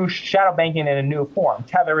just new shadow banking in a new form.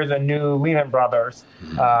 Tether is a new Lehman Brothers,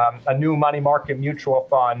 a new money market mutual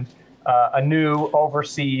fund, a new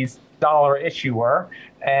overseas dollar issuer,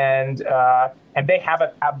 and they have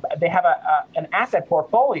an asset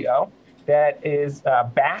portfolio that is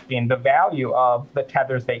backing the value of the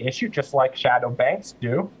tethers they issue, just like shadow banks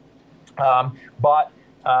do.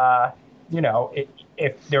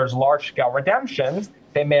 If there's large-scale redemptions,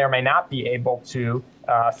 they may or may not be able to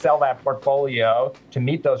sell that portfolio to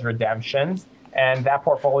meet those redemptions, and that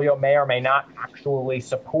portfolio may or may not actually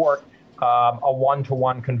support a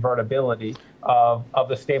one-to-one convertibility of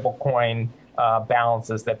the stablecoin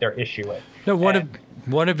balances that they're issuing. Now,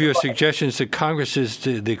 one of your suggestions to Congress is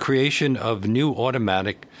the creation of new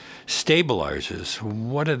automatic stabilizers.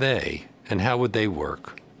 What are they, and how would they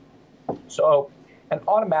work? So, an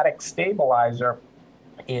automatic stabilizer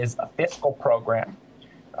is a fiscal program,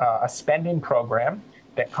 a spending program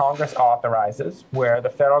that Congress authorizes, where the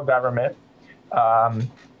federal government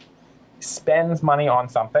spends money on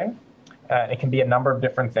something. It can be a number of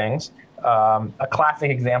different things. A classic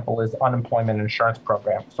example is unemployment insurance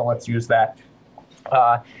program. So let's use that.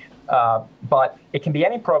 But it can be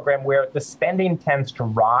any program where the spending tends to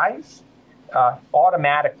rise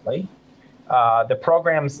automatically. The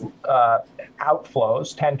program's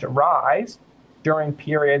outflows tend to rise during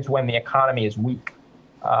periods when the economy is weak,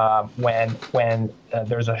 when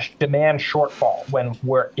there's a demand shortfall, when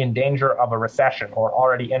we're in danger of a recession or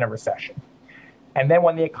already in a recession. And then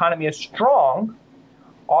when the economy is strong,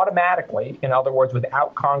 automatically, in other words,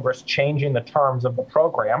 without Congress changing the terms of the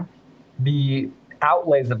program, the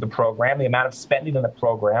outlays of the program, the amount of spending in the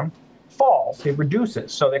program, falls. It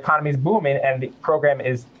reduces. So the economy is booming and the program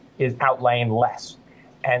is outlaying less.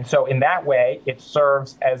 And so in that way, it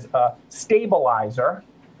serves as a stabilizer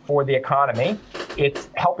for the economy. It's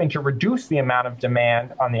helping to reduce the amount of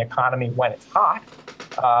demand on the economy when it's hot,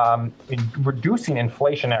 reducing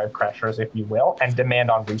inflationary pressures, if you will, and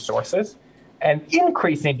demand on resources, and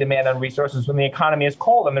increasing demand on resources when the economy is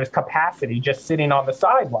cold and there's capacity just sitting on the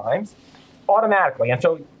sidelines automatically. And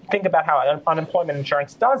so think about how unemployment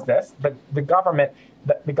insurance does this. The government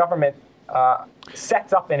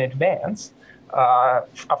sets up in advance a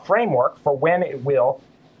framework for when it will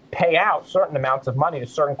pay out certain amounts of money to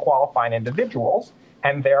certain qualifying individuals.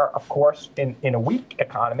 And there, of course, in a weak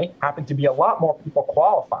economy, happen to be a lot more people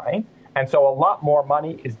qualifying. And so a lot more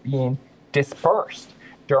money is being dispersed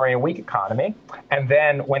during a weak economy. And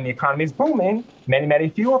then when the economy is booming, many, many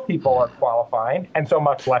fewer people are qualifying, and so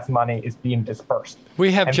much less money is being dispersed.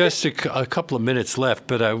 We have just a couple of minutes left,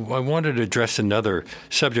 but I wanted to address another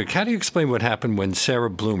subject. How do you explain what happened when Sarah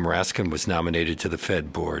Bloom Raskin was nominated to the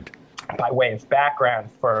Fed board? By way of background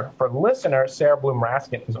for the listeners, Sarah Bloom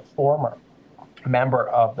Raskin is a former member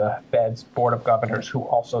of the Fed's Board of Governors who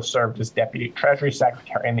also served as Deputy Treasury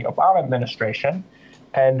Secretary in the Obama administration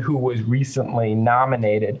and who was recently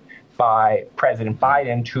nominated by President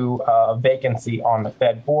Biden to a vacancy on the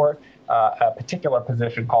Fed board, a particular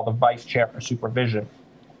position called the Vice Chair for Supervision.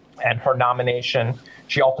 And her nomination,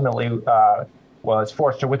 she ultimately was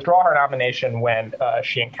forced to withdraw her nomination when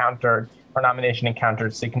her nomination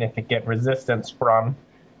encountered significant resistance from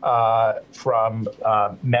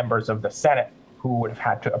members of the Senate who would have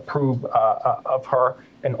had to approve of her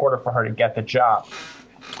in order for her to get the job.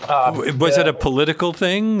 Was it a political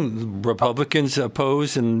thing? Republicans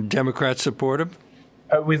opposed and Democrats supportive?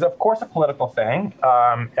 It was, of course, a political thing,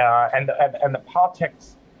 and the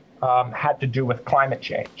politics had to do with climate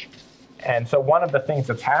change. And so one of the things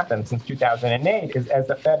that's happened since 2008 is as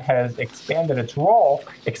the Fed has expanded its role,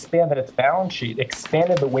 expanded its balance sheet,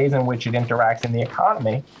 expanded the ways in which it interacts in the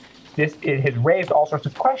economy, it has raised all sorts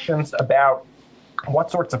of questions about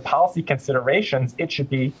what sorts of policy considerations it should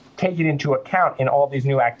be taking into account in all these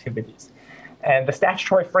new activities. And the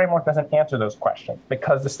statutory framework doesn't answer those questions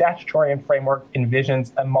because the statutory framework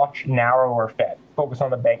envisions a much narrower Fed, focused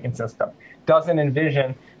on the banking system, doesn't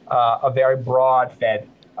envision a very broad Fed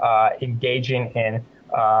engaging in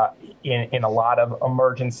a lot of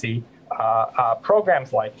emergency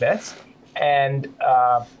programs like this. And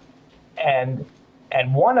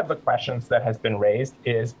one of the questions that has been raised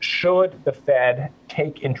is, should the Fed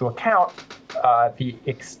take into account the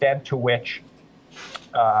extent to which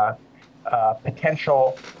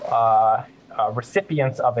potential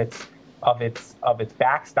recipients of its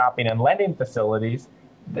backstopping and lending facilities,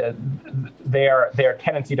 their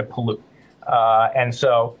tendency to pollute, and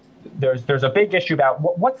so there's a big issue about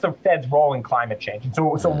what's the Fed's role in climate change. And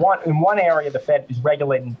so in one area, the Fed is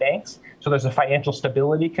regulating banks. So there's a financial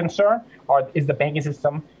stability concern, or is the banking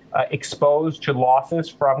system exposed to losses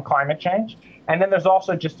from climate change? And then there's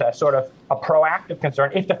also just a sort of a proactive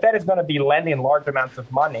concern. If the Fed is going to be lending large amounts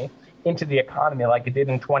of money into the economy like it did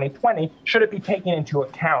in 2020, should it be taking into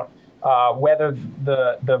account whether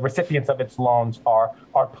the recipients of its loans are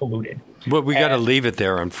polluted? Well, we got to leave it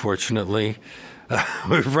there, unfortunately.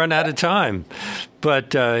 We've run out of time.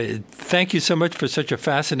 But thank you so much for such a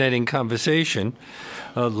fascinating conversation.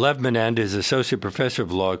 Lev Menand is Associate Professor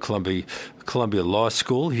of Law at Columbia Law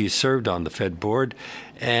School. He's served on the Fed board,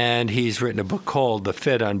 and he's written a book called The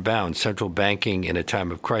Fed Unbound, Central Banking in a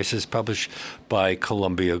Time of Crisis, published by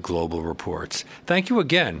Columbia Global Reports. Thank you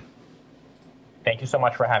again. Thank you so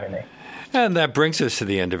much for having me. And that brings us to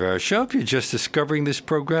the end of our show. If you're just discovering this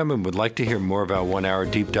program and would like to hear more of our one-hour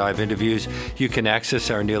deep dive interviews, you can access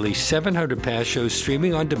our nearly 700 past shows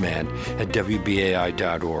streaming on demand at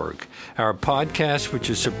WBAI.org. Our podcast, which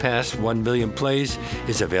has surpassed 1 million plays,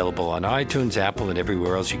 is available on iTunes, Apple, and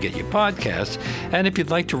everywhere else you get your podcasts. And if you'd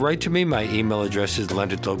like to write to me, my email address is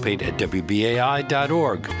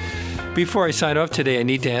leonardlopate@WBAI.org. Before I sign off today, I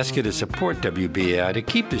need to ask you to support WBAI to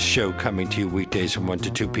keep this show coming to you weekdays from 1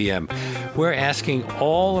 to 2 p.m. We're asking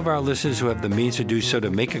all of our listeners who have the means to do so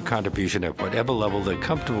to make a contribution at whatever level they're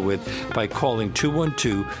comfortable with by calling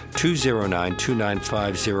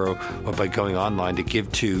 212-209-2950 or by going online to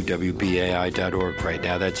give to WBAI.org right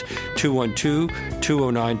now. That's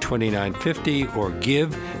 212-209-2950 or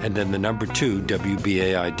give and then the number 2,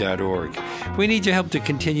 WBAI.org. We need your help to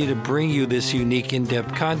continue to bring you this unique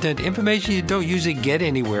in-depth content, information you don't usually get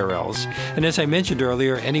anywhere else. And as I mentioned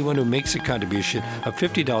earlier, anyone who makes a contribution of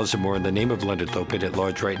 $50 or more in the name of Leonard Lopate at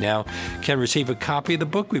large right now can receive a copy of the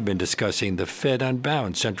book we've been discussing, The Fed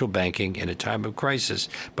Unbound, Central Banking in a Time of Crisis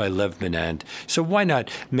by Lev Menand. So why not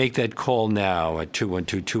make that call now at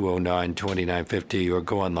 212-209-2950 or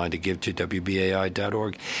go online to give to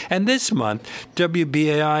WBAI.org. And this month,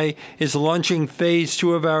 WBAI is launching phase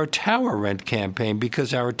 2 of our tower rent campaign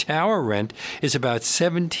because our tower rent is about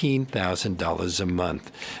 $17,000 a month,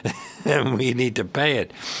 and we need to pay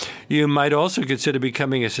it. You might also consider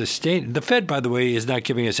becoming the Fed, by the way, is not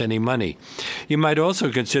giving us any money. You might also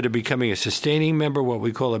consider becoming a sustaining member, what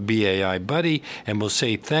we call a BAI buddy, and we'll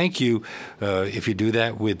say thank you if you do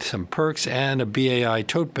that with some perks and a BAI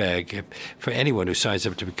tote bag for anyone who signs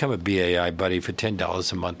up to become a BAI buddy for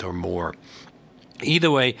 $10 a month or more.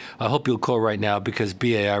 Either way, I hope you'll call right now because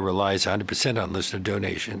BAI relies 100% on listener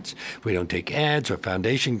donations. We don't take ads or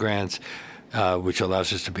foundation grants. which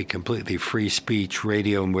allows us to be completely free speech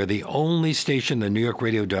radio, and we're the only station, the New York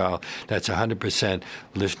radio dial, that's 100%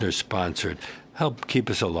 listener-sponsored. Help keep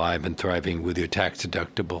us alive and thriving with your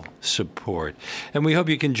tax-deductible support. And we hope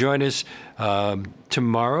you can join us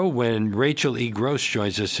tomorrow when Rachel E. Gross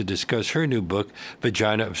joins us to discuss her new book,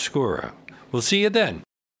 Vagina Obscura. We'll see you then.